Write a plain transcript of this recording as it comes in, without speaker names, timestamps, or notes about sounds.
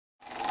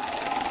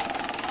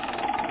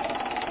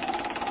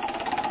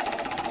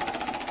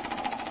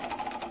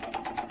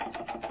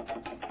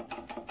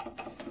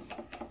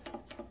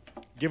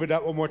Give it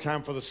up one more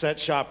time for the set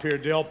shop here,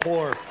 Dale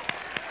Poor.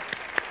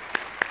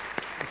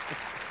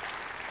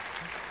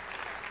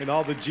 And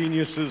all the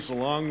geniuses,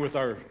 along with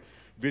our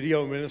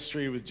video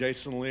ministry with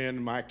Jason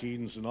Lynn, Mike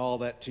Edens, and all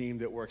that team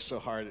that works so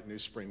hard at New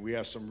Spring. We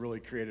have some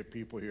really creative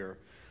people here.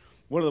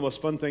 One of the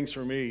most fun things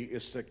for me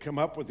is to come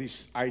up with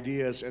these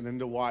ideas and then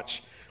to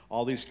watch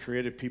all these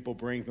creative people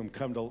bring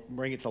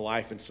it to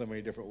life in so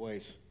many different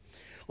ways.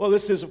 Well,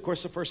 this is, of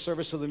course, the first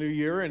service of the new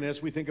year, and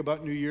as we think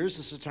about New Year's,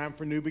 this is time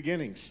for new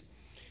beginnings.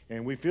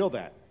 And we feel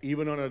that,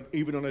 even on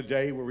a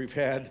day where we've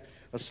had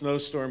a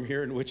snowstorm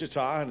here in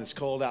Wichita and it's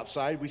cold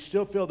outside, we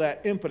still feel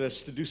that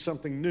impetus to do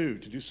something new,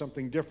 to do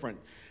something different,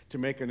 to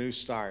make a new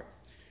start.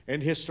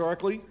 And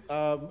historically,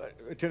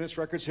 attendance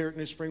records here at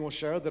New Spring will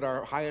show that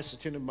our highest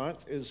attended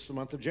month is the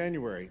month of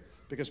January,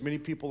 because many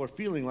people are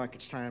feeling like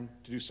it's time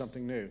to do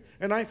something new.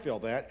 And I feel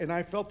that, and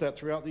I felt that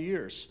throughout the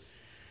years.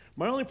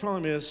 My only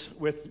problem is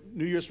with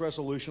New Year's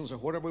resolutions, or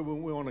whatever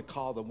we want to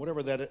call them,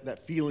 whatever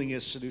that feeling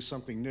is to do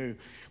something new,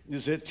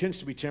 is it tends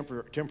to be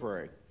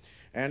temporary.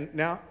 And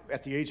now,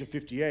 at the age of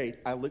 58,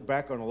 I look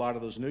back on a lot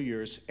of those New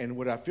Year's, and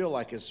what I feel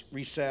like is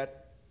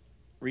reset,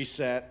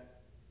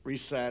 reset,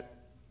 reset.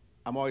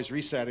 I'm always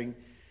resetting,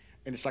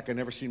 and it's like I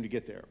never seem to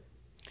get there.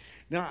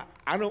 Now,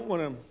 I don't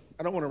want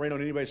to rain on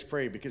anybody's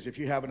parade, because if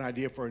you have an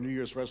idea for a New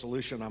Year's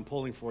resolution, I'm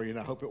pulling for you, and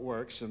I hope it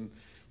works. And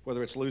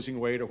whether it's losing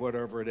weight or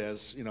whatever it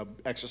is,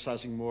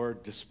 exercising more,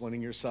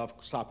 disciplining yourself,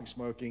 stopping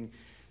smoking,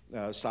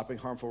 stopping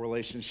harmful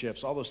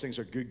relationships, all those things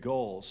are good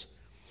goals.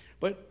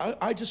 But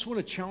I just want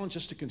to challenge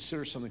us to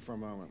consider something for a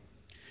moment.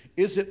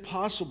 Is it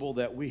possible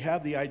that we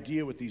have the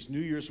idea with these New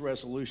Year's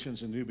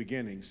resolutions and new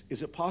beginnings?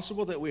 Is it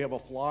possible that we have a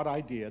flawed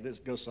idea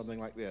that goes something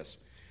like this?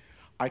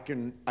 I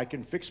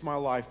can fix my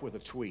life with a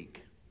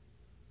tweak.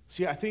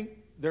 See, I think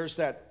there's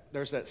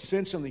that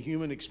sense in the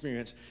human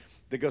experience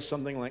that goes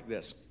something like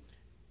this.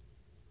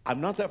 I'm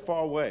not that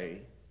far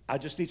away. I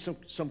just need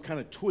some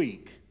kind of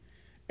tweak.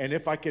 And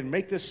if I can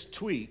make this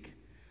tweak,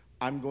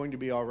 I'm going to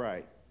be all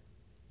right.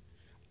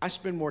 I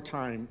spend more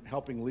time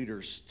helping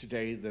leaders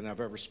today than I've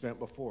ever spent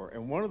before.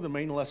 And one of the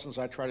main lessons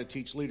I try to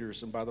teach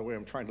leaders, and by the way,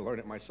 I'm trying to learn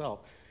it myself,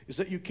 is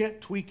that you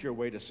can't tweak your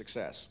way to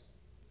success.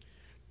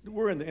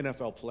 We're in the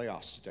NFL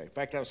playoffs today. In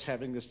fact, I was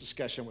having this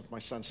discussion with my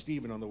son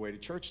Stephen on the way to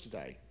church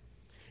today.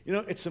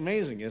 It's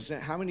amazing, isn't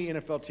it, how many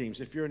NFL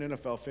teams, if you're an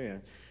NFL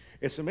fan,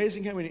 it's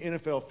amazing how many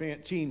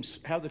NFL teams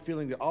have the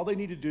feeling that all they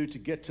need to do to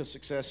get to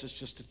success is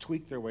just to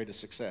tweak their way to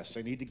success.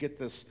 They need to get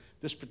this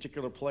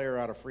particular player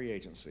out of free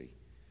agency.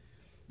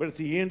 But at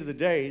the end of the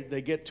day,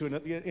 they get to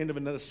the end of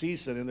another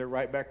season, and they're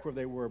right back where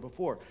they were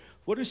before.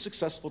 What do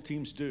successful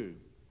teams do?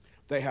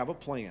 They have a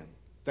plan.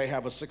 They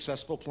have a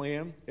successful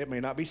plan. It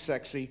may not be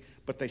sexy,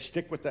 but they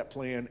stick with that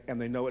plan,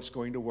 and they know it's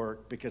going to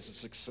work because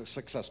it's a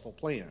successful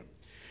plan.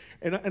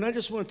 And I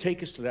just want to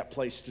take us to that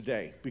place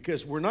today,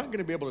 because we're not going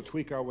to be able to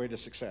tweak our way to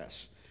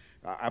success.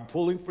 I'm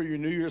pulling for your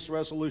New Year's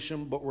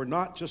resolution, but we're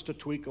not just a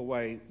tweak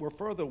away. We're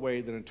further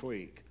away than a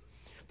tweak.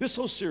 This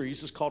whole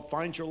series is called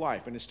Find Your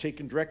Life, and it's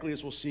taken directly,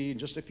 as we'll see in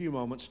just a few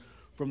moments,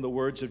 from the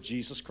words of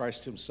Jesus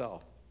Christ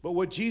himself. But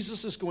what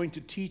Jesus is going to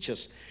teach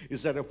us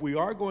is that if we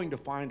are going to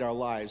find our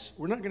lives,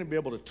 we're not going to be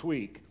able to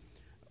tweak.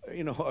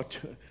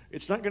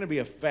 It's not going to be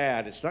a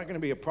fad. It's not going to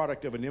be a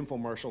product of an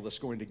infomercial that's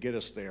going to get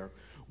us there.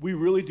 We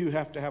really do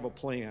have to have a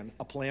plan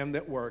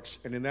that works.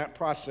 And in that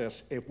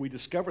process, if we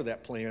discover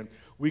that plan,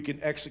 we can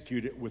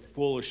execute it with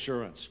full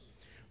assurance.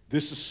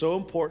 This is so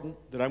important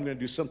that I'm going to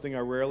do something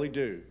I rarely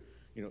do.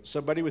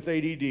 Somebody with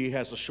ADD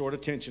has a short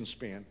attention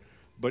span.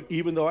 But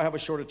even though I have a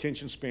short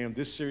attention span,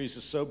 this series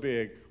is so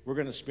big, we're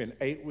going to spend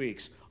 8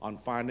 weeks on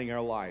finding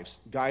our lives.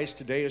 Guys,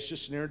 today is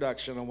just an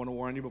introduction. I want to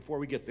warn you before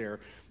we get there.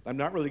 I'm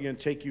not really going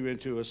to take you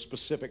into a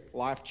specific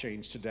life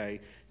change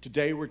today.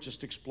 Today, we're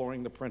just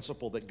exploring the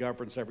principle that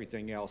governs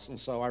everything else. And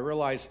so I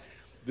realize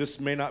this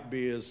may not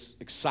be as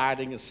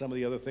exciting as some of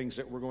the other things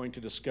that we're going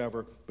to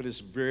discover, but it's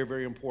very,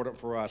 very important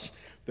for us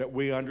that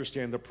we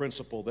understand the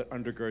principle that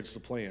undergirds the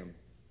plan.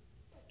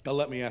 Now,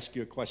 let me ask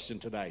you a question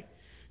today,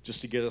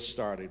 just to get us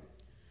started.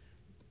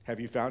 Have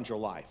you found your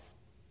life?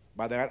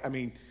 By that, I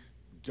mean,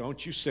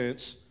 don't you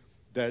sense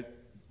that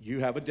you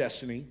have a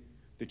destiny,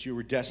 that you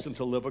were destined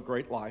to live a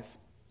great life?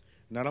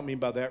 And I don't mean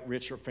by that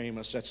rich or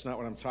famous. That's not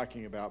what I'm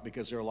talking about,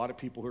 because there are a lot of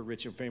people who are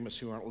rich and famous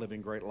who aren't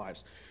living great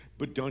lives.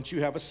 But don't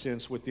you have a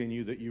sense within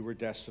you that you were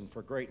destined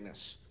for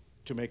greatness,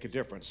 to make a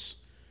difference,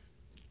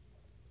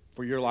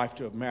 for your life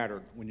to have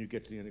mattered when you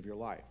get to the end of your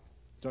life?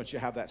 Don't you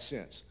have that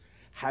sense?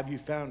 Have you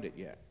found it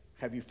yet?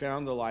 Have you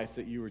found the life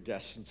that you were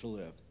destined to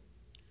live?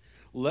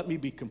 Let me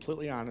be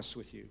completely honest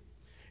with you.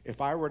 If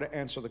I were to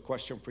answer the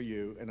question for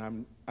you,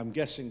 and I'm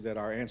guessing that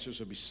our answers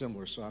would be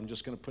similar, so I'm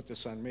just going to put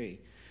this on me.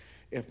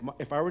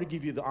 If I were to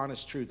give you the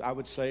honest truth, I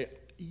would say,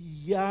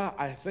 yeah,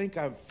 I think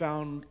I've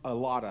found a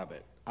lot of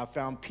it. I've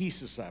found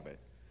pieces of it.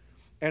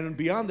 And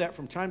beyond that,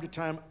 from time to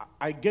time,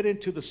 I get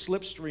into the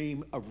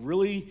slipstream of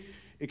really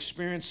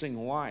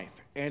experiencing life,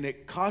 and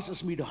it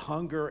causes me to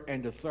hunger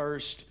and to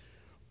thirst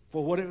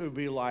for what it would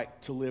be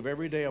like to live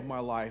every day of my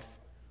life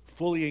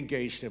fully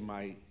engaged in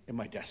my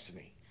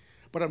destiny.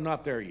 But I'm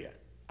not there yet.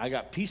 I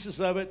got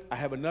pieces of it. I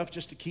have enough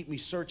just to keep me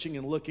searching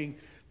and looking.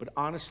 But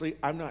honestly,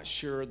 I'm not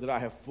sure that I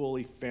have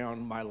fully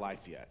found my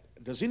life yet.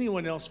 Does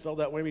anyone else feel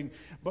that way? I mean,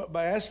 but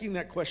by asking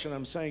that question,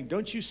 I'm saying,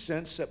 don't you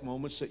sense at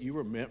moments that you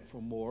were meant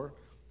for more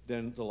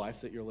than the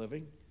life that you're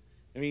living?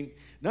 I mean,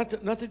 not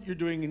that you're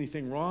doing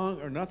anything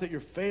wrong or not that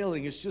you're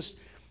failing. It's just,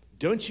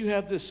 don't you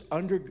have this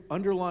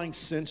underlying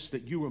sense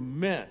that you were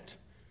meant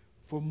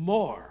for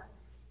more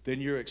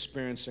than you're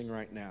experiencing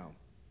right now?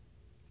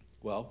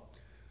 Well,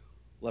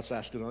 let's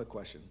ask another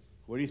question.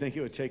 What do you think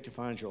it would take to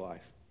find your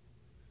life?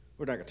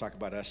 We're not going to talk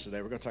about us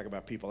today. We're going to talk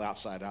about people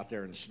outside, out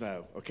there in the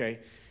snow, okay?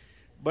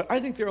 But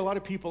I think there are a lot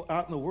of people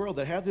out in the world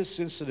that have this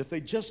sense that if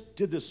they just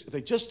did this, if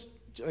they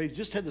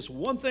just had this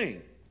one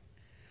thing,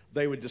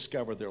 they would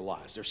discover their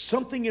lives. There's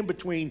something in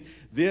between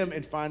them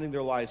and finding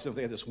their lives. So if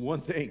they had this one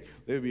thing,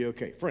 they would be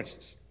okay. For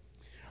instance,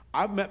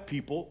 I've met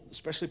people,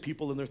 especially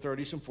people in their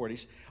 30s and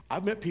 40s,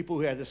 I've met people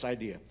who had this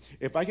idea.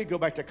 If I could go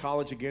back to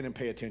college again and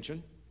pay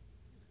attention,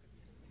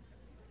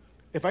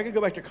 if I could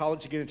go back to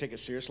college again and take it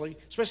seriously,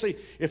 especially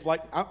if,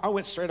 like, I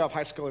went straight off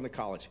high school into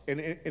college, and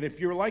if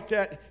you're like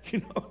that,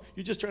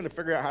 you're just trying to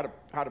figure out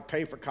how to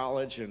pay for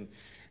college and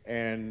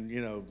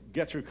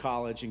get through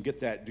college and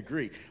get that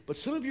degree. But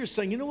some of you are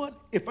saying, you know what?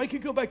 If I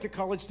could go back to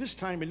college this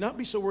time and not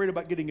be so worried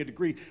about getting a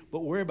degree,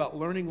 but worry about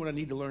learning what I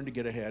need to learn to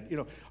get ahead,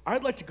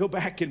 I'd like to go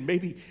back and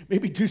maybe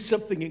do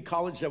something in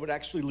college that would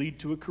actually lead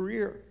to a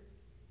career.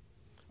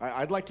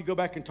 I'd like to go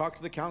back and talk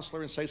to the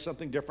counselor and say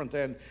something different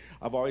than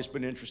I've always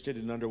been interested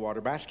in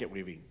underwater basket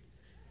weaving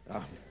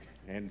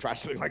and try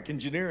something like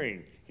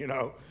engineering,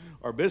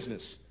 or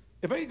business.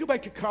 If I could go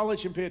back to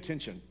college and pay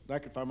attention, I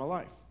could find my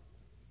life.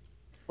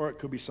 Or it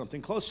could be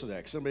something close to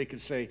that. Somebody could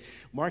say,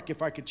 Mark,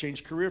 if I could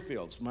change career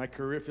fields, my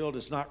career field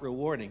is not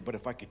rewarding, but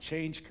if I could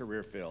change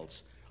career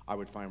fields, I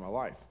would find my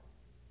life.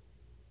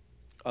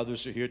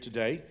 Others are here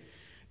today,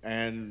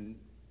 and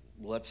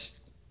let's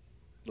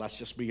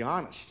just be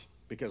honest,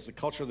 because the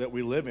culture that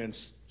we live in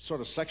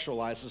sort of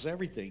sexualizes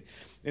everything.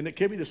 And it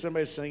could be that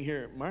somebody's saying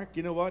here, Mark,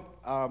 you know what?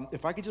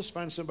 If I could just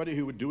find somebody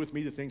who would do with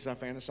me the things I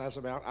fantasize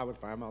about, I would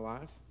find my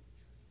life.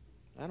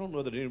 I don't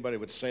know that anybody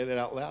would say that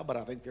out loud, but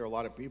I think there are a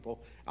lot of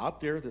people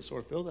out there that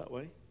sort of feel that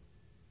way.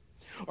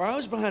 Or I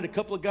was behind a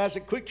couple of guys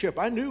at Quick Trip.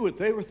 I knew what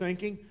they were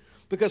thinking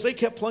because they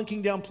kept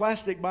plunking down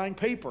plastic buying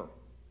paper.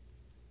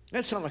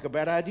 That sounded like a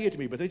bad idea to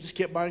me, but they just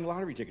kept buying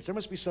lottery tickets. There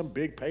must be some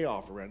big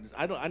payoff around it.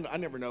 I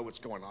never know what's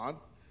going on.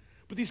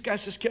 But these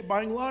guys just kept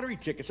buying lottery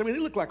tickets. I mean,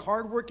 they look like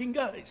hard-working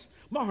guys.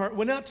 My heart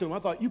went out to them. I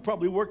thought, you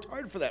probably worked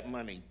hard for that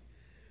money.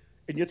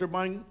 And yet they're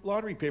buying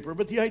lottery paper.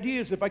 But the idea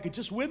is if I could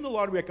just win the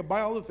lottery, I could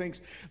buy all the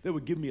things that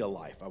would give me a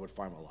life. I would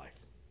find my life.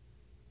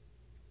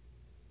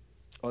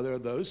 Or there are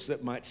those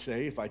that might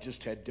say, if I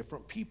just had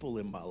different people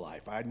in my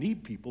life. I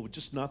need people, but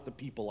just not the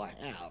people I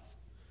have.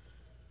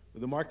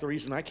 Mark, the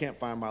reason I can't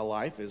find my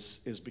life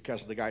is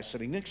because of the guy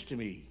sitting next to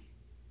me.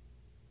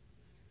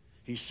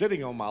 He's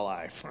sitting on my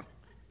life.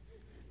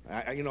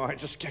 I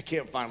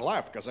can't find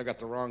life because I've got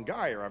the wrong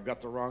guy, or I've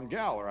got the wrong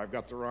gal, or I've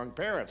got the wrong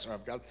parents, or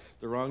I've got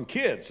the wrong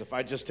kids. If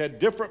I just had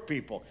different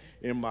people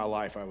in my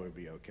life, I would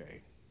be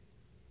okay.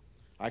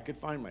 I could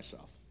find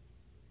myself.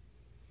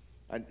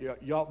 And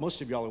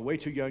most of y'all are way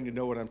too young to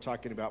know what I'm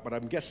talking about, but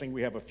I'm guessing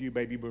we have a few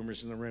baby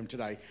boomers in the room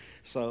today.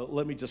 So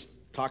let me just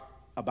talk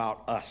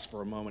about us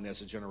for a moment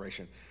as a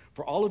generation.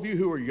 For all of you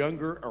who are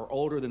younger or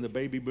older than the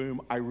baby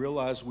boom, I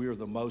realize we are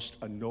the most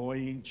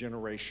annoying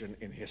generation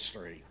in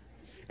history.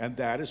 And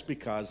that is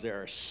because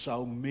there are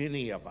so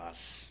many of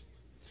us.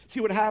 See,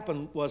 what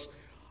happened was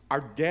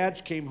our dads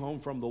came home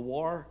from the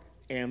war,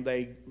 and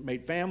they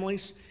made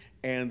families,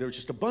 and there was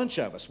just a bunch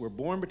of us. We're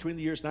born between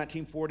the years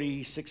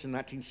 1946 and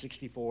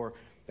 1964.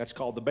 That's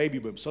called the baby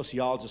boom.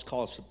 Sociologists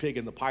call us the pig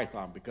and the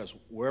python, because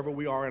wherever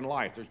we are in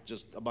life, there's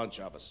just a bunch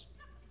of us.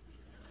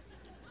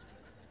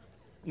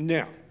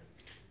 Now,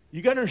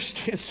 you got to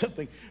understand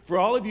something. For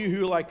all of you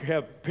who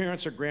have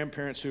parents or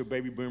grandparents who are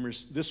baby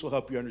boomers, this will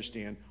help you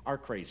understand our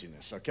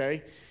craziness,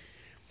 okay?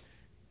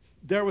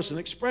 There was an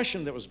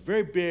expression that was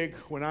very big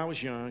when I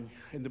was young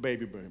in the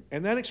baby boom,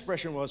 and that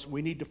expression was,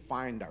 we need to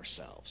find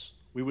ourselves.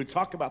 We would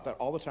talk about that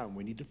all the time.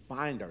 We need to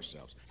find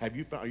ourselves. Have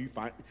you found? Are you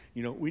find?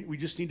 We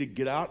just need to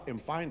get out and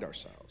find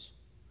ourselves.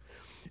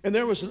 And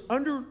there was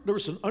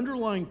an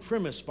underlying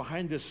premise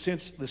behind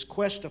this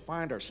quest to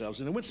find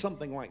ourselves, and it went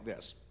something like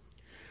this.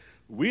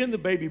 We in the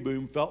baby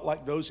boom felt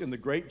like those in the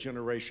great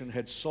generation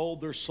had sold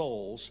their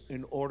souls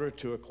in order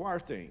to acquire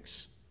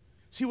things.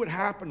 See, what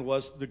happened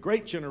was the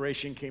great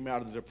generation came out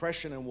of the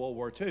Depression and World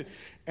War II,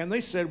 and they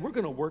said, we're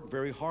going to work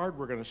very hard,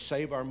 we're going to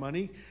save our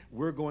money,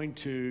 we're going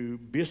to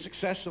be a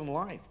success in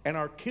life, and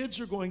our kids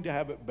are going to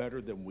have it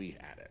better than we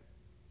had it.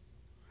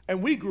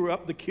 And we grew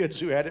up the kids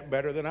who had it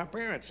better than our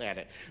parents had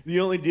it. The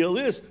only deal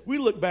is, we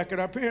look back at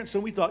our parents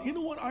and we thought, you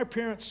know what, our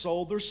parents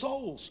sold their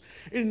souls.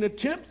 In an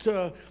attempt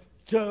to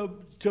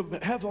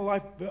have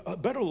a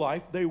better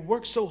life, they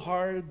worked so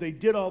hard, they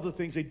did all the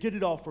things, they did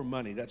it all for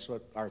money. That's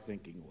what our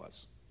thinking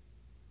was.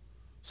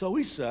 So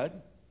we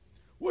said,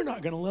 we're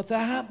not going to let that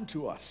happen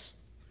to us.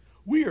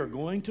 We are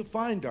going to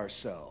find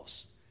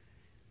ourselves.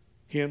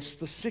 hence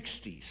the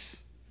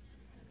 60s.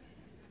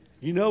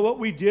 You know what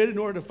we did in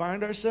order to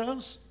find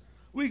ourselves?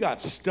 We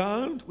got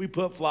stoned, we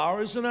put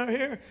flowers in our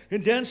hair,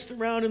 and danced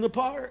around in the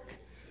park,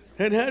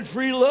 and had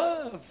free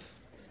love.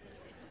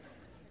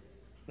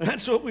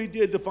 That's what we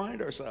did to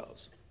find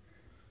ourselves.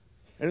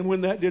 And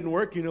when that didn't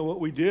work, you know what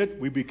we did?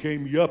 We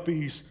became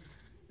yuppies,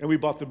 and we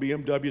bought the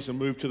BMWs and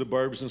moved to the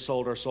burbs and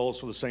sold our souls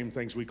for the same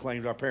things we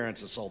claimed our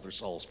parents had sold their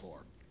souls for.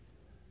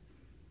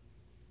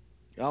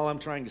 All I'm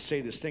trying to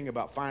say, this thing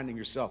about finding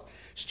yourself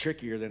is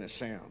trickier than it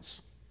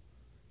sounds.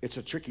 It's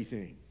a tricky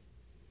thing.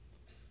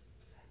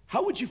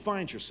 How would you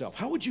find yourself?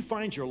 How would you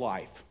find your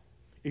life?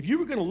 If you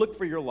were going to look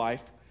for your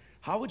life,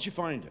 how would you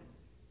find it?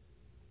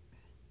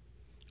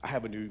 I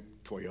have a new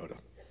Toyota,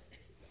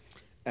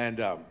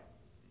 and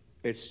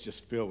it's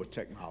just filled with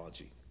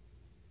technology,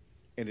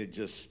 and it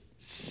just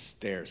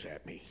stares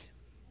at me.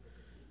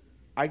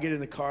 I get in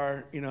the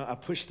car, I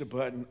push the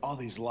button, all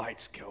these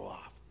lights go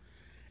off,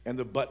 and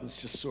the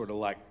buttons just sort of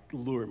like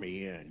lure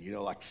me in,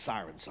 like the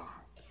siren song.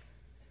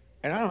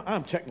 And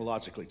I'm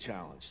technologically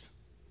challenged.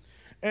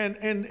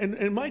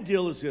 And my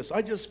deal is this.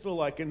 I just feel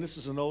like, and this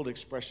is an old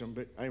expression,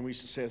 but we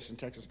used to say this in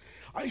Texas,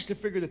 I used to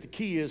figure that the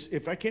key is,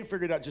 if I can't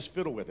figure it out, just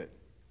fiddle with it.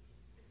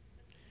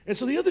 And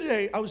so the other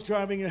day, I was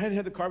driving, and I hadn't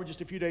had the car for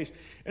just a few days,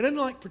 and I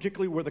didn't like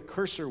particularly where the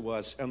cursor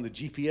was on the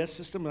GPS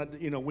system.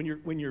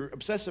 When you're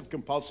obsessive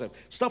compulsive,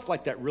 stuff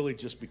like that really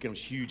just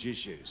becomes huge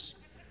issues.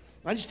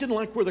 I just didn't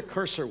like where the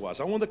cursor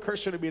was. I wanted the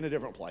cursor to be in a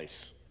different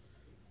place.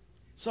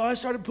 So I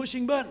started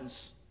pushing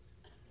buttons.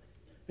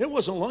 It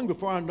wasn't long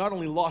before I not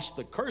only lost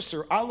the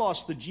cursor, I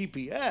lost the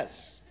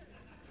GPS.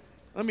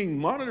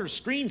 Monitor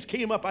screens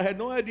came up. I had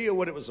no idea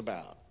what it was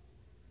about.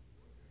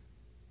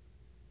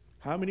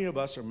 How many of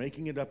us are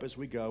making it up as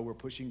we go? We're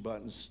pushing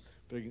buttons.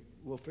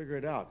 We'll figure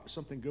it out.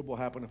 Something good will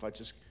happen if I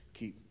just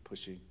keep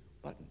pushing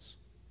buttons.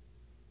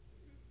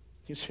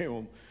 You say,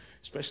 well,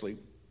 especially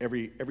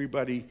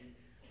everybody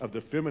of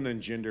the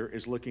feminine gender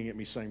is looking at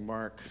me saying,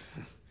 Mark,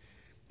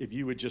 if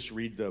you would just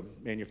read the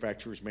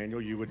manufacturer's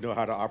manual, you would know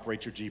how to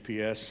operate your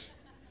GPS.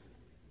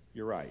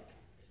 You're right.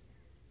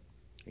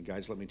 And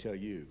guys, let me tell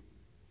you,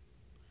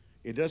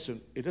 it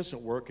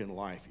doesn't work in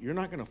life. You're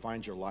not going to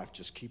find your life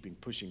just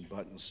pushing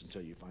buttons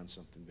until you find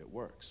something that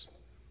works.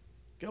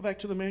 Go back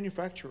to the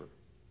manufacturer.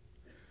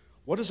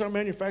 What does our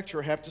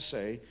manufacturer have to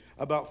say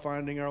about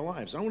finding our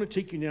lives? I want to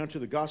take you now to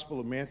the Gospel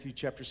of Matthew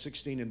chapter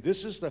 16, and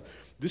this is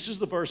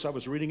the verse I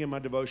was reading in my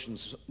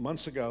devotions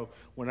months ago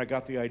when I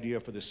got the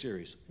idea for this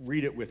series.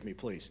 Read it with me,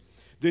 please.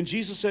 Then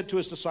Jesus said to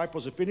his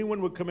disciples, if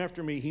anyone would come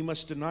after me, he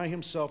must deny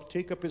himself,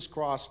 take up his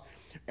cross,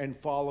 and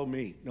follow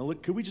me. Now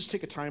look, could we just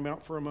take a time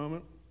out for a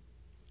moment?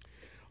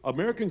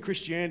 American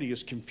Christianity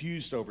is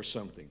confused over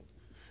something.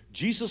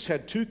 Jesus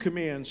had two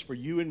commands for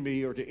you and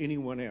me or to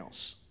anyone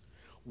else.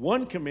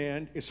 One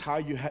command is how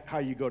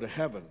you go to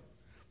heaven.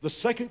 The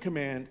second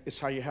command is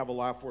how you have a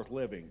life worth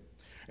living.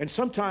 And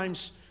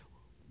sometimes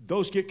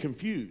those get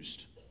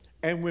confused.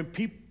 And when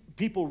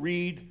people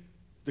read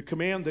the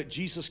command that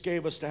Jesus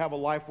gave us to have a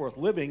life worth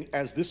living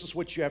as this is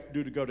what you have to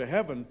do to go to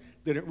heaven,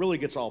 then it really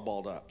gets all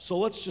balled up. So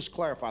let's just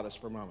clarify this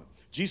for a moment.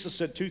 Jesus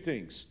said two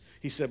things.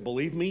 He said,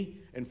 believe me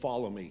and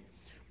follow me.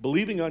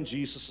 Believing on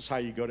Jesus is how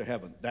you go to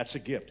heaven. That's a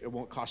gift. It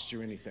won't cost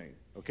you anything,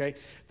 okay?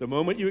 The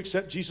moment you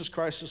accept Jesus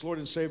Christ as Lord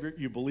and Savior,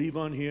 you believe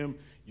on him,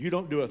 you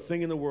don't do a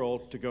thing in the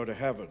world to go to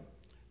heaven.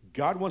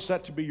 God wants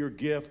that to be your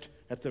gift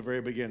at the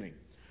very beginning.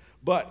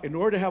 But in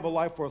order to have a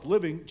life worth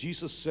living,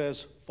 Jesus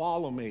says,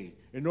 follow me.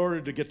 In order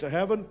to get to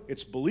heaven,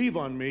 it's believe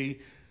on me.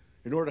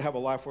 In order to have a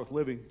life worth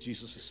living,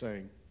 Jesus is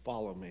saying,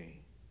 follow me.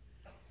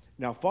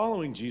 Now,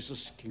 following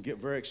Jesus can get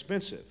very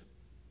expensive,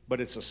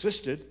 but it's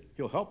assisted.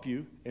 He'll help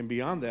you, and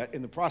beyond that,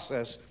 in the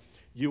process,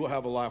 you will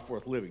have a life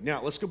worth living.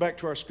 Now, let's go back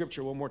to our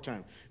scripture one more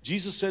time.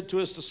 Jesus said to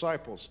his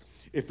disciples,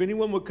 if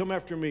anyone would come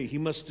after me, he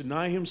must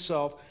deny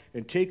himself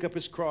and take up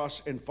his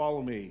cross and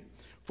follow me.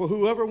 For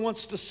whoever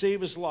wants to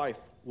save his life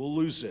will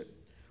lose it.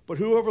 But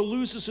whoever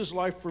loses his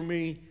life for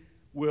me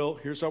will,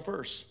 here's our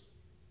verse,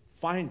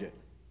 find it.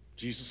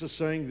 Jesus is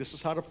saying this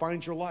is how to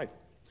find your life.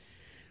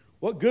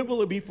 What good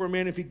will it be for a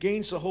man if he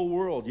gains the whole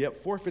world, yet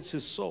forfeits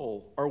his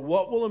soul? Or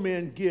what will a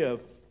man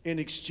give in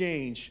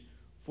exchange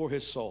for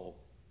his soul?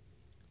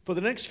 For the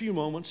next few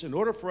moments, in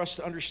order for us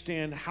to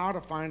understand how to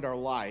find our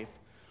life,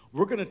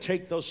 we're going to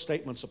take those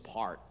statements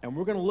apart, and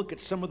we're going to look at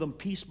some of them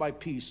piece by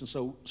piece, and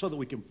so that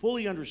we can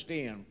fully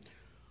understand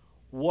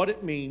what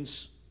it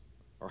means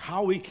or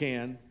how we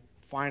can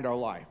find our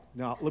life.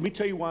 Now, let me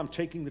tell you why I'm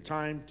taking the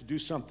time to do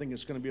something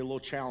that's going to be a little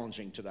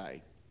challenging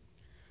today.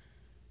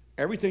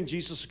 Everything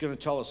Jesus is going to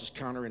tell us is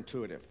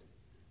counterintuitive.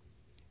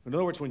 In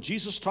other words, when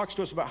Jesus talks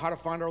to us about how to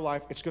find our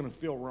life, it's going to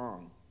feel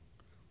wrong.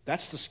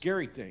 That's the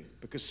scary thing,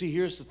 because see,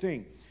 here's the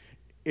thing.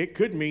 It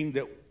could mean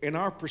that in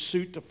our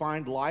pursuit to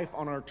find life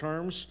on our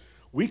terms,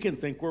 we can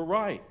think we're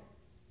right.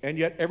 And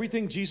yet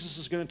everything Jesus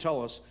is going to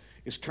tell us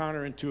is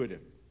counterintuitive.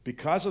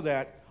 Because of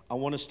that, I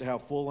want us to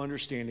have full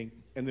understanding,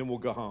 and then we'll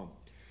go home.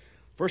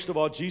 First of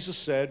all, Jesus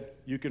said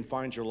you can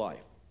find your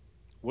life.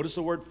 What does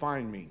the word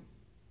find mean?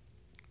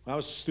 When I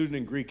was a student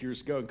in Greek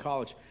years ago in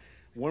college,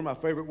 One of my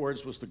favorite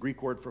words was the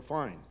Greek word for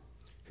find,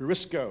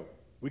 heurisko.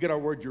 We get our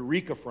word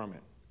eureka from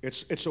it.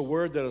 It's a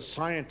word that a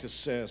scientist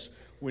says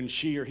when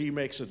she or he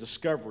makes a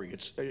discovery.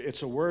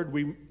 It's a word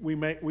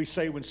we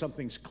say when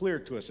something's clear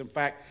to us. In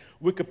fact,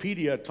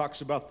 Wikipedia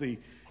talks about the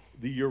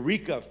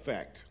eureka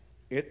effect.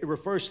 It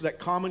refers to that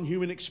common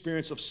human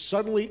experience of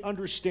suddenly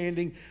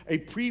understanding a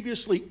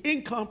previously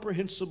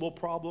incomprehensible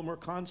problem or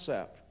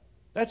concept.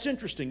 That's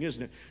interesting,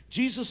 isn't it?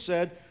 Jesus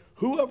said,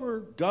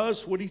 whoever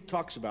does what he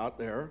talks about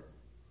there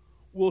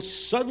will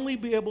suddenly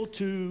be able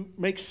to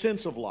make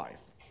sense of life.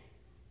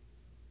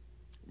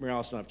 Mary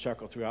Alice and I have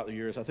chuckled throughout the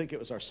years. I think it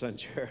was our son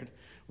Jared,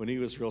 when he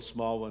was real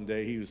small one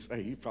day.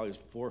 He probably was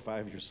 4 or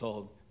 5 years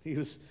old. He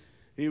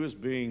was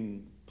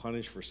being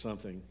punished for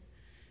something.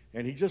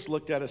 And he just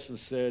looked at us and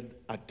said,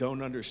 I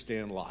don't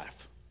understand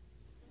life.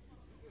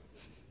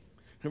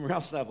 And Mary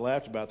Alice and I have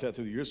laughed about that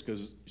through the years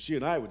because she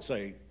and I would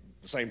say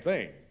the same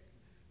thing.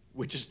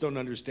 We just don't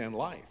understand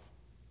life.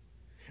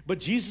 But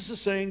Jesus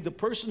is saying the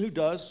person who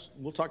does,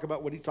 we'll talk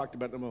about what he talked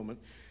about in a moment,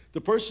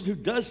 the person who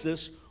does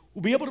this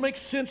will be able to make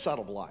sense out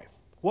of life.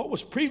 What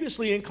was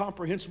previously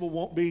incomprehensible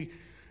won't be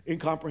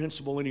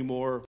incomprehensible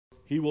anymore.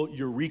 He will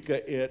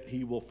eureka it.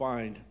 He will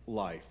find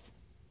life.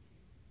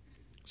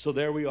 So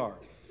there we are.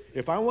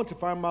 If I want to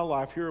find my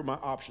life, here are my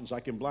options. I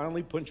can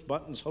blindly punch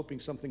buttons hoping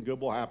something good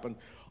will happen,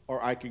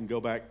 or I can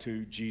go back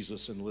to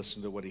Jesus and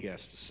listen to what he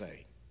has to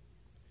say.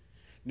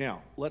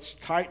 Now, let's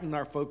tighten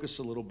our focus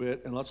a little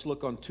bit, and let's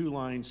look at 2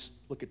 lines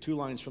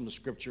from the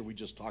scripture we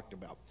just talked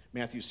about.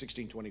 Matthew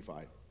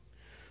 16:25.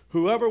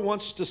 Whoever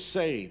wants to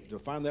save,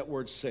 define that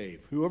word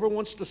save. Whoever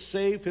wants to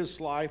save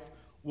his life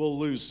will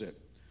lose it.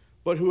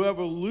 But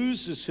whoever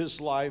loses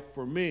his life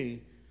for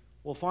me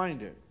will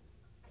find it.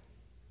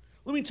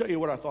 Let me tell you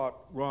what I thought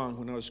wrong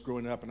when I was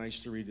growing up and I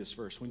used to read this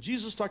verse. When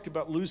Jesus talked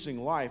about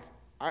losing life,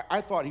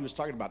 I thought he was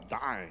talking about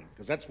dying,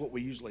 because that's what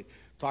we usually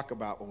talk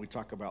about when we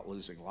talk about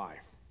losing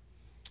life.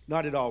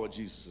 Not at all what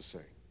Jesus is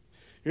saying.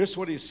 Here's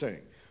what he's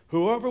saying.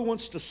 Whoever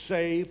wants to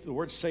save, the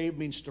word save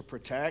means to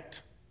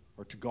protect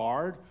or to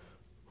guard.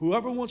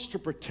 Whoever wants to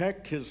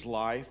protect his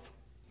life,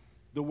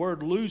 the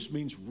word lose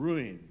means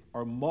ruin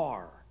or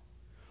mar.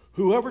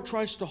 Whoever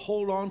tries to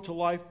hold on to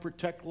life,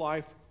 protect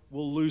life,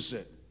 will lose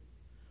it.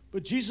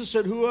 But Jesus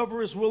said,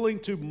 whoever is willing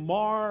to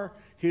mar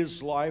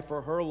his life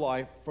or her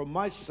life for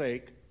my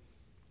sake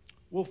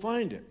will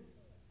find it.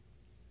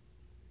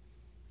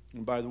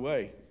 And by the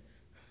way,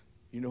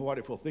 you know what?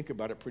 If we'll think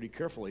about it pretty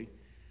carefully,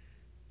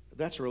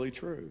 that's really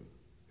true.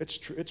 It's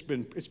true. It's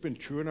been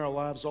true in our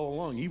lives all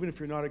along. Even if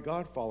you're not a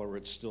God follower,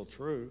 it's still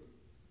true.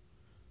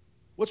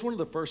 What's one of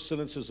the first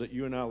sentences that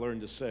you and I learn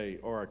to say,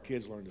 or our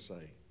kids learn to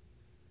say?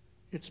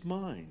 It's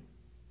mine.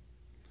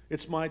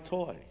 It's my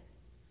toy.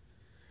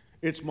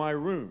 It's my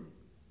room.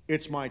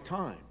 It's my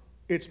time.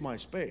 It's my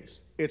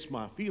space. It's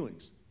my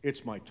feelings.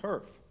 It's my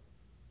turf.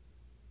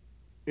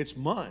 It's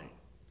mine.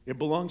 It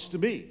belongs to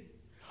me.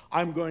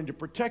 I'm going to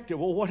protect it.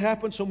 Well, what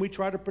happens when we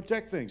try to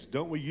protect things?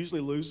 Don't we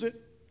usually lose it?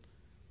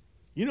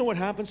 You know what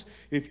happens?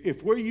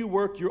 If where you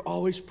work, you're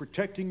always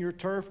protecting your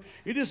turf,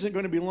 it isn't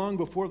going to be long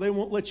before they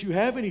won't let you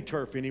have any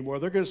turf anymore.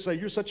 They're going to say,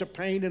 you're such a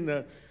pain in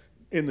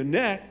the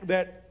neck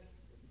that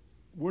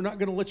we're not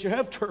going to let you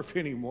have turf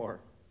anymore.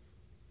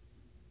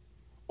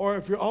 Or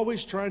if you're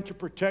always trying to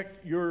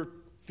protect your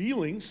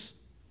feelings,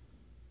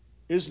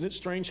 isn't it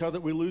strange how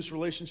that we lose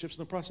relationships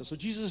in the process? So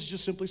Jesus is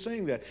just simply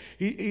saying that.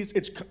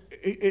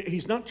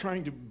 He's not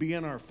trying to be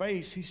in our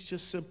face. He's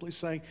just simply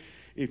saying,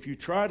 if you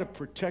try to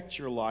protect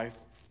your life,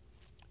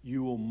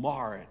 you will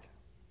mar it.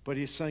 But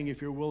he's saying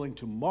if you're willing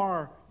to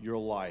mar your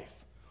life,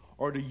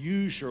 or to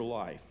use your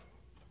life,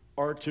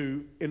 or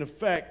to, in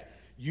effect,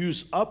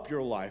 use up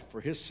your life for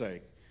his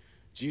sake,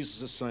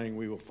 Jesus is saying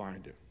we will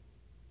find it.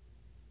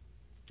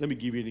 Let me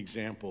give you an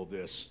example of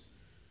this.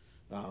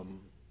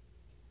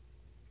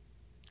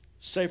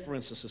 Say, for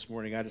instance, this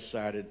morning I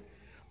decided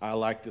I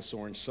like this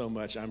orange so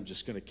much I'm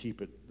just going to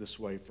keep it this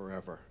way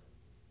forever.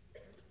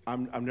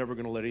 I'm never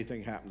going to let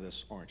anything happen to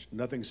this orange.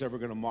 Nothing's ever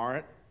going to mar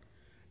it.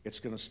 It's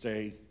going to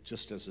stay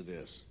just as it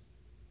is.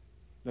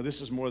 Now,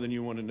 this is more than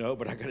you want to know,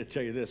 but I got to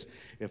tell you this.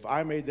 If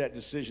I made that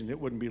decision, it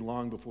wouldn't be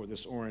long before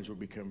this orange would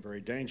become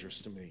very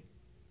dangerous to me.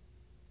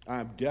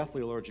 I'm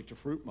deathly allergic to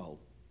fruit mold.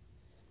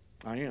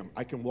 I am.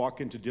 I can walk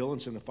into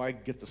Dillon's, and if I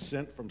get the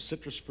scent from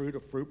citrus fruit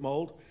or fruit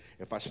mold,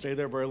 if I stay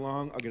there very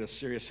long, I'll get a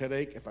serious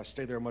headache. If I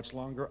stay there much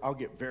longer, I'll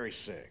get very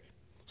sick.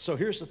 So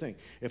here's the thing.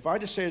 If I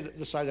decided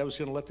I was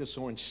going to let this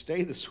orange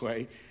stay this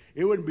way,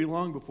 it wouldn't be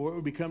long before it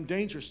would become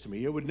dangerous to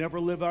me. It would never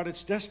live out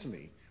its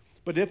destiny.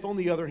 But if, on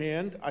the other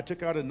hand, I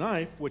took out a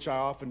knife, which I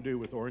often do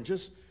with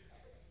oranges,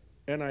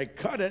 and I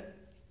cut it,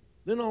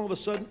 then all of a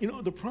sudden,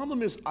 the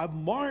problem is I've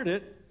marred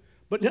it,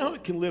 but now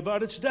it can live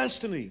out its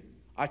destiny.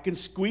 I can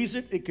squeeze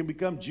it. It can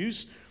become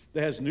juice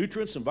that has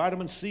nutrients and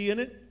vitamin C in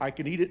it. I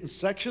can eat it in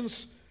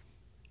sections.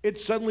 It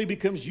suddenly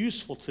becomes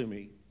useful to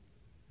me.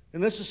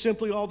 And this is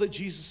simply all that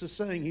Jesus is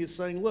saying. He is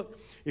saying, look,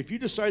 if you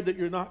decide that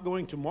you're not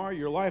going to mar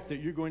your life,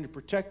 that you're going to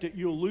protect it,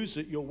 you'll lose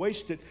it, you'll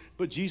waste it.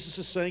 But Jesus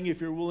is saying, if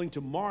you're willing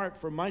to mar it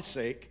for my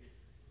sake,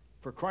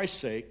 for Christ's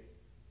sake,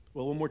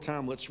 Well, one more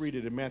time, let's read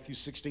it in Matthew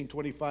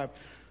 16:25.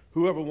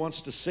 Whoever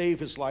wants to save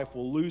his life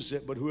will lose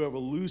it, but whoever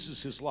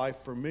loses his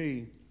life for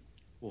me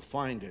will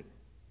find it.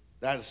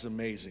 That is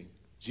amazing.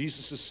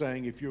 Jesus is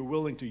saying if you're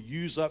willing to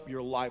use up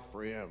your life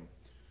for him,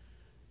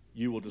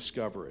 you will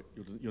discover it.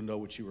 You'll know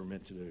what you were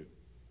meant to do.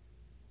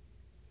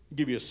 I'll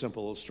give you a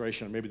simple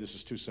illustration. Maybe this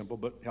is too simple,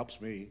 but it helps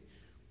me.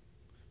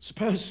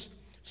 Suppose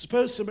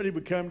somebody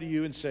would come to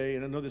you and say,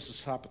 and I know this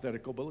is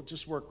hypothetical, but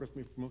just work with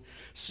me for a moment.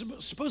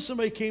 Suppose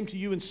somebody came to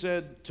you and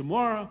said,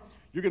 tomorrow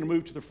you're going to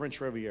move to the French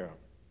Riviera.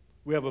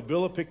 We have a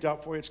villa picked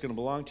out for you. It's going to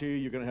belong to you.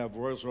 You're going to have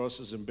Rolls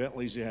Royces and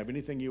Bentleys. You have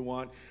anything you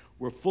want.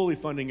 We're fully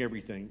funding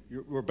everything.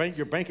 Your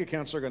bank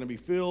accounts are going to be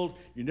filled.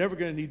 You're never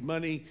going to need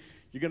money.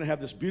 You're going to have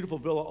this beautiful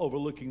villa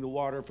overlooking the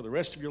water. For the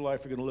rest of your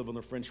life, you're going to live on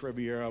the French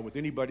Riviera with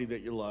anybody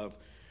that you love.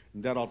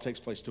 And that all takes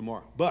place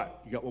tomorrow.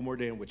 But you got one more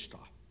day in Wichita.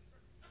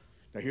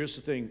 Now, here's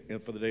the thing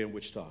for the day in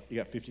Wichita. You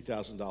got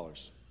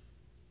 $50,000.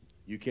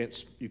 You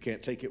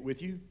can't take it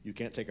with you. You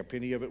can't take a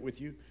penny of it with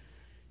you.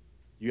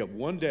 You have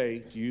one day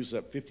to use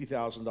up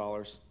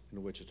 $50,000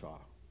 in Wichita.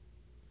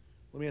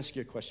 Let me ask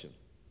you a question.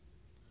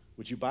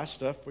 Would you buy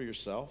stuff for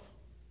yourself?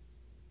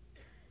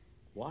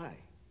 Why?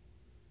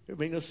 It would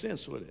make no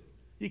sense, would it?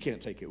 You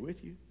can't take it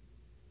with you.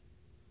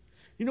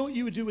 You know what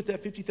you would do with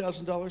that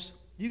 $50,000?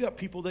 You got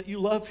people that you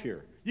love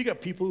here. You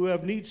got people who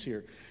have needs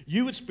here.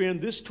 You would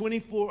spend this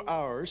 24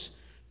 hours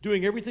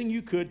doing everything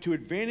you could to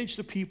advantage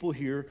the people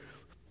here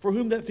for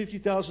whom that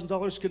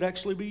 $50,000 could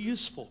actually be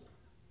useful.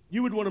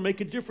 You would want to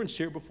make a difference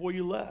here before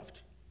you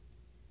left.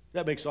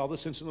 That makes all the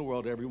sense in the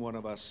world to every one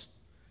of us.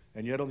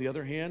 And yet, on the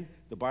other hand,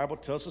 the Bible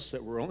tells us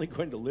that we're only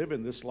going to live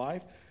in this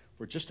life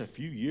for just a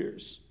few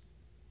years.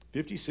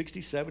 50,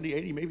 60, 70,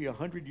 80, maybe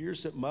 100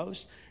 years at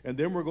most. And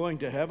then we're going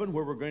to heaven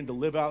where we're going to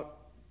live out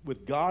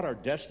with God our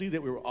destiny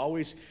that we were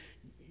always,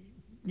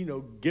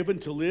 given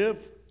to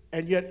live.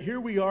 And yet here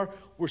we are,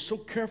 we're so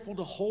careful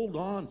to hold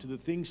on to the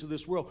things of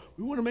this world.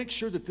 We want to make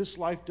sure that this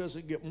life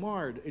doesn't get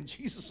marred. And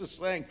Jesus is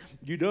saying,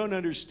 you don't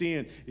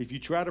understand. If you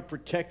try to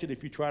protect it,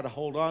 if you try to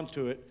hold on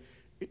to it,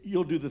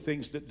 you'll do the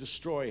things that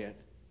destroy it.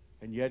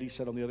 And yet he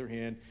said, on the other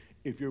hand,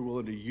 if you're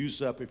willing to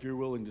use up, if you're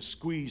willing to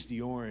squeeze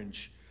the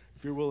orange,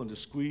 if you're willing to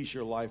squeeze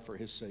your life for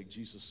his sake,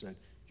 Jesus said,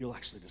 you'll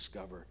actually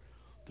discover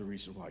the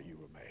reason why you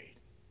were made.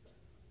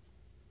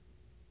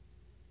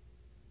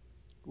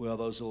 Well,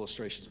 those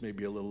illustrations may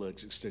be a little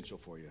existential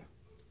for you.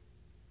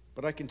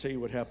 But I can tell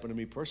you what happened to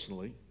me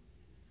personally.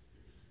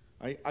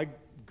 I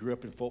grew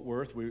up in Fort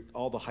Worth.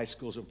 All the high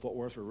schools in Fort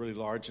Worth were really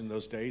large in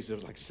those days. It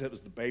was, like I said, it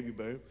was the baby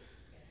boom.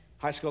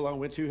 High school I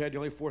went to had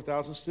only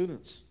 4,000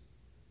 students.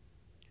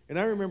 And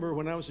I remember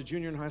when I was a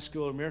junior in high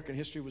school, American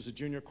history was a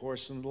junior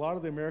course, and a lot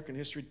of the American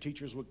history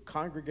teachers would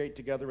congregate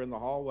together in the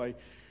hallway.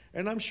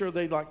 And I'm sure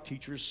they, like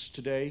teachers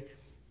today,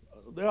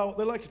 they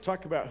like to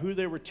talk about who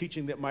they were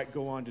teaching that might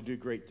go on to do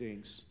great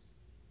things.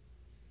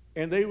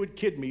 And they would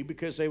kid me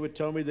because they would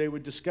tell me they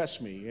would discuss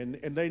me. And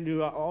they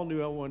all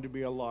knew I wanted to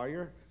be a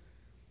lawyer.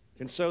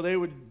 And so they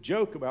would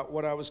joke about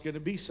what I was going to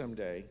be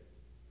someday.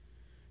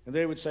 And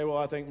they would say, well,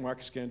 I think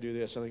Mark is going to do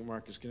this. I think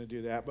Mark is going to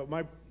do that.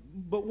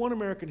 But one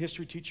American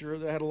history teacher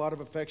that I had a lot of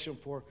affection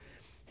for,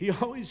 he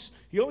always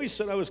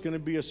said I was going to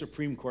be a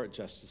Supreme Court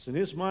justice. In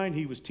his mind,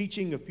 he was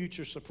teaching a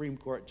future Supreme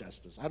Court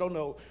justice. I don't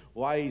know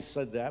why he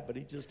said that, but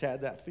he just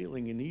had that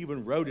feeling, and he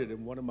even wrote it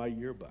in one of my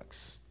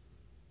yearbooks.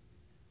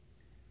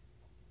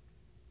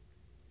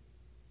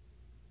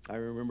 I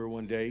remember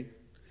one day,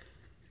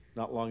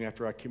 not long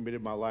after I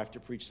committed my life to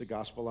preach the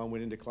gospel, I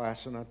went into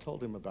class and I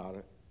told him about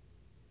it.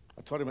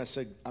 I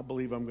said, I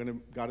believe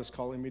God is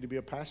calling me to be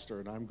a pastor,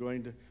 and I'm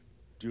going to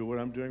do what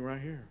I'm doing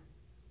right here.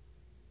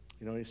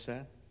 You know what he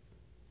said?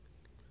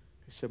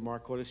 He said,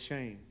 Mark, what a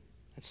shame.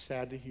 That's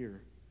sad to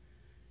hear.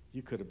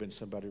 You could have been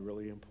somebody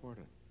really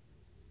important.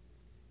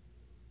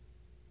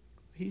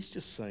 He's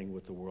just saying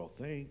what the world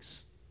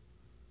thinks.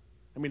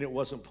 I mean, it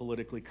wasn't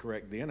politically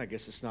correct then. I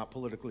guess it's not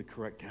politically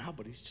correct now,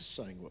 but he's just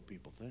saying what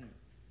people think.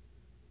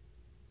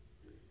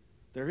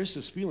 There is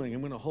this feeling,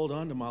 I'm going to hold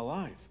on to my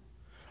life.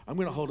 I'm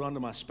going to hold on to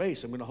my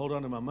space. I'm going to hold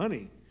on to my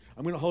money.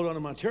 I'm going to hold on to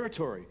my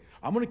territory.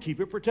 I'm going to keep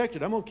it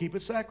protected. I'm going to keep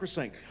it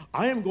sacrosanct.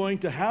 I am going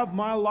to have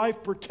my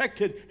life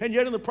protected. And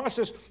yet in the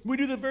process, we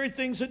do the very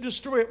things that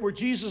destroy it, where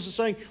Jesus is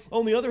saying,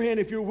 on the other hand,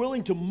 if you're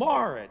willing to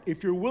mar it,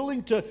 if you're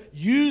willing to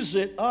use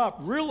it up,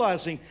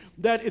 realizing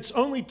that it's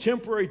only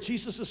temporary,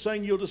 Jesus is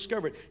saying you'll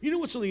discover it. You know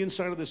what's on the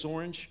inside of this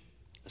orange?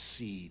 A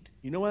seed.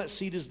 You know why that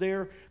seed is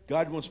there?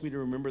 God wants me to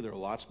remember there are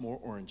lots more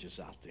oranges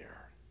out there.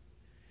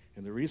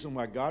 And the reason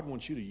why God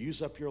wants you to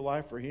use up your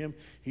life for him,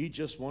 he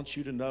just wants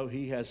you to know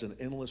he has an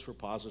endless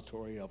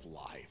repository of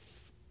life.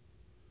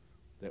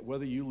 That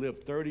whether you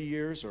live 30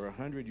 years or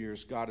 100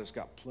 years, God has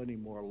got plenty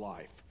more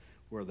life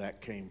where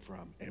that came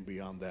from, and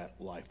beyond that,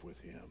 life with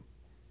him.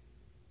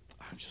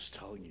 I'm just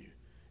telling you,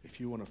 if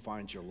you want to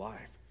find your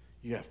life,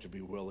 you have to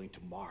be willing to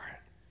mar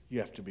it. You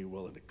have to be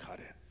willing to cut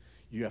it.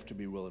 You have to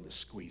be willing to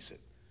squeeze it.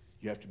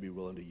 You have to be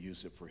willing to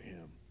use it for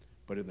him.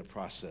 But in the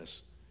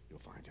process, you'll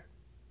find it.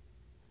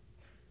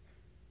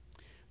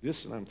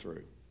 This, and I'm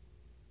through.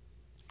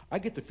 I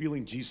get the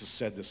feeling Jesus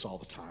said this all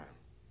the time.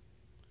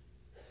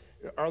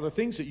 Are the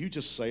things that you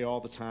just say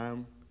all the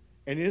time?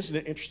 And isn't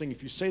it interesting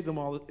if you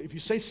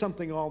say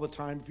something all the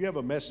time, if you have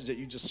a message that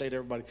you just say to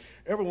everybody,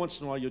 every once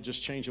in a while you'll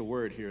just change a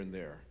word here and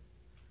there.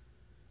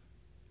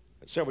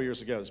 Several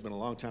years ago, it's been a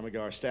long time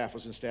ago, our staff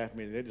was in staff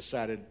meeting. They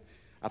decided,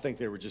 I think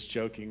they were just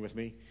joking with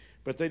me,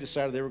 but they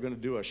decided they were going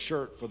to do a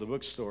shirt for the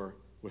bookstore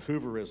with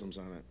Hooverisms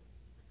on it.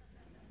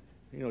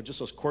 You know, just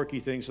those quirky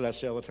things that I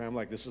say all the time,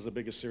 like this is the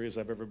biggest series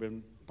I've ever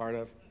been part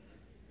of.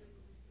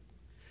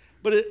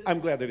 But I'm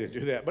glad they didn't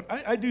do that. But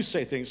I do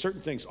say certain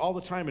things all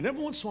the time, and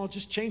every once in a while,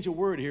 just change a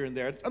word here and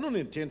there. I don't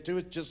intend to.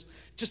 It's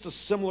just a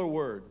similar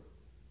word.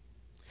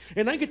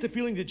 And I get the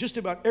feeling that just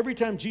about every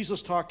time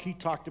Jesus talked, he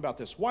talked about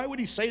this. Why would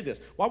he say this?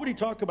 Why would he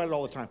talk about it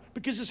all the time?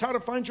 Because it's how to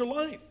find your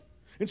life.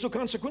 And so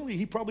consequently,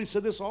 he probably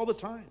said this all the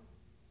time.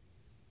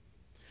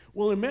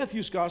 Well, in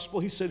Matthew's gospel,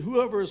 he said,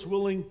 whoever is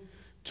willing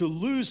to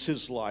lose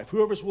his life,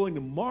 whoever is willing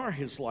to mar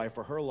his life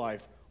or her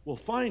life, will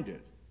find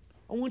it.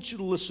 I want you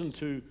to listen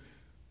to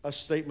a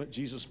statement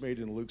Jesus made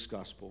in Luke's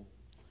gospel.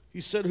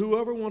 He said,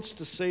 whoever wants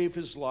to save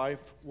his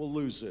life will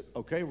lose it.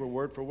 Okay, we're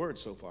word for word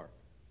so far.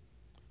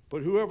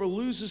 But whoever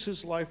loses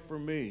his life for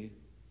me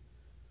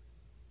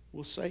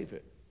will save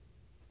it.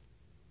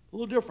 A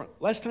little different.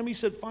 Last time he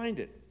said, find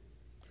it.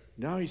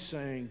 Now he's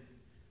saying,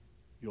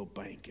 you'll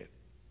bank it.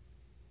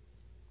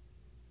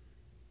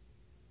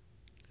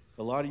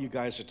 A lot of you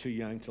guys are too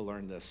young to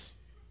learn this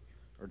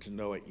or to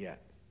know it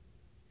yet.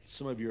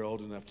 Some of you are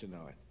old enough to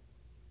know it.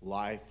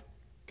 Life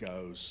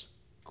goes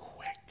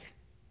quick.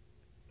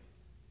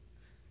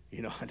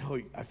 You know, I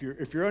know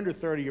if you're under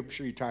 30, I'm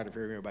sure you're tired of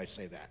hearing everybody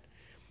say that.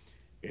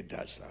 It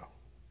does, though.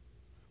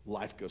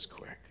 Life goes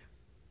quick.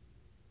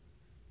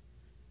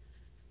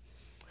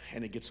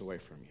 And it gets away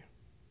from you.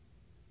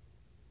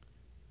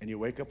 And you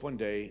wake up one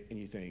day and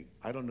you think,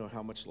 I don't know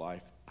how much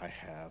life I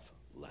have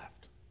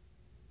left.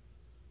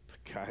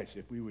 But guys,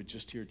 if we would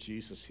just hear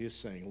Jesus, he's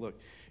saying, look,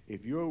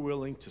 if you're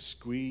willing to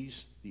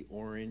squeeze the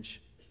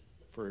orange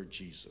for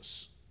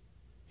Jesus,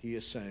 he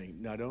is saying,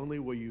 not only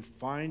will you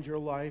find your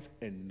life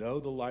and know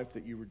the life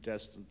that you were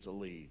destined to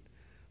lead,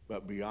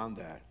 but beyond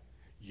that,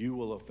 you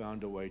will have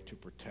found a way to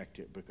protect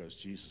it because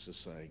Jesus is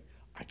saying,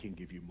 I can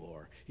give you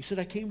more. He said,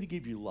 I came to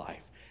give you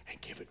life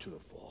and give it to the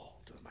full,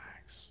 to the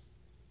max.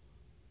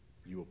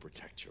 You will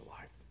protect your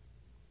life.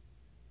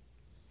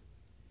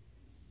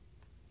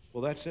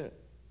 Well, that's it.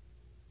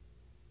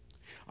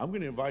 I'm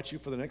going to invite you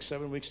for the next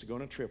 7 weeks to go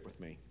on a trip with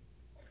me.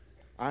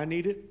 I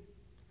need it.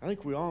 I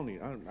think we all need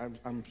it.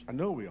 I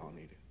know we all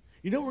need it.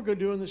 You know what we're going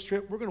to do on this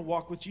trip? We're going to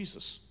walk with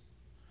Jesus.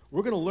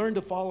 We're going to learn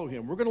to follow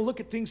him. We're going to look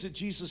at things that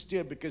Jesus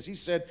did because he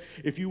said,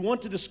 if you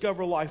want to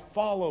discover life,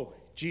 follow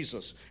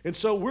Jesus. And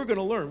so we're going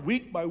to learn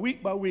week by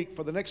week by week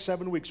for the next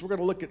 7 weeks. We're going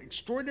to look at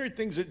extraordinary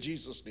things that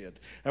Jesus did,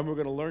 and we're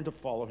going to learn to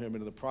follow him. And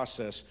in the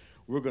process,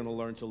 we're going to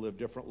learn to live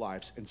different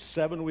lives. And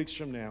 7 weeks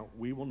from now,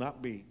 we will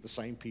not be the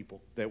same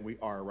people that we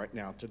are right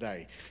now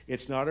today.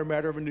 It's not a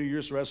matter of a New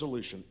Year's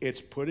resolution.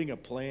 It's putting a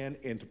plan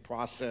into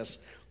process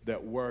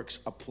that works,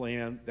 a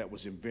plan that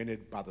was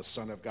invented by the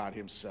Son of God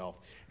himself,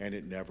 and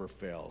it never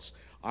fails.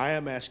 I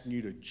am asking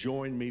you to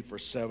join me for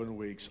 7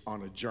 weeks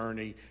on a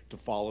journey to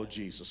follow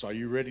Jesus. Are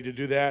you ready to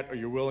do that? Are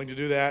you willing to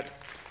do that?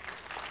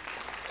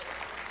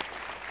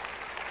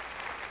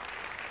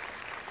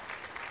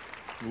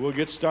 We'll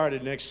get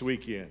started next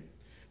weekend.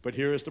 But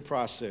here is the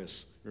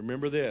process.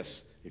 Remember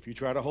this. If you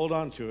try to hold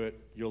on to it,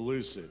 you'll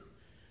lose it.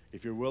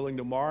 If you're willing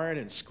to mar it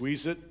and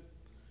squeeze it,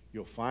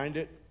 you'll find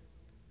it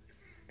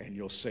and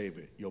you'll save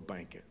it. You'll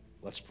bank it.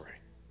 Let's pray.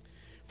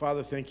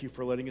 Father, thank you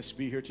for letting us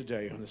be here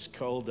today on this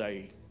cold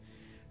day.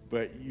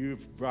 But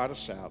you've brought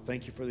us out.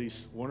 Thank you for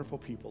these wonderful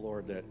people,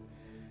 Lord, that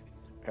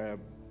have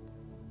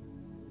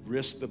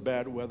risked the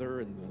bad weather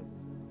and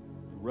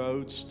the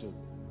roads to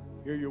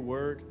hear your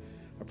word.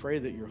 I pray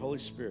that your Holy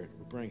Spirit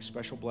will bring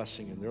special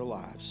blessing in their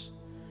lives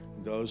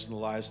and those in the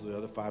lives of the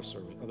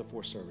other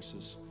four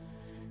services.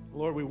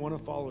 Lord, we want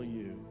to follow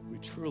you. We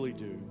truly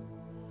do.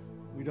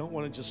 We don't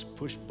want to just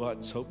push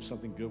buttons, hope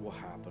something good will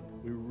happen.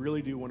 We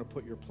really do want to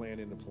put your plan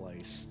into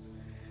place.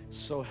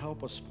 So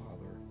help us, Father.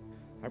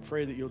 I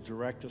pray that you'll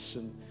direct us.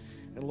 And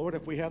Lord,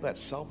 if we have that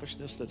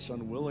selfishness that's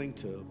unwilling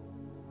to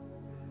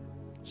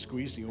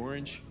squeeze the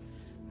orange,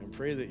 I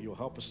pray that you'll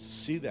help us to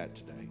see that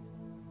today.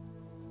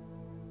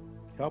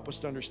 Help us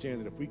to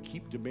understand that if we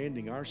keep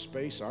demanding our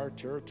space, our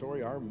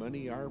territory, our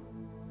money, our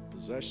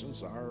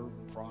possessions, our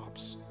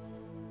props,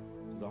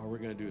 that all we're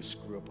going to do is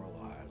screw up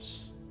our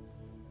lives.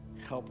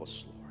 Help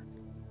us, Lord.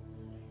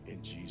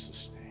 In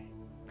Jesus' name,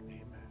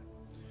 amen.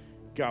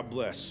 God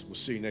bless. We'll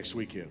see you next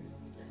weekend.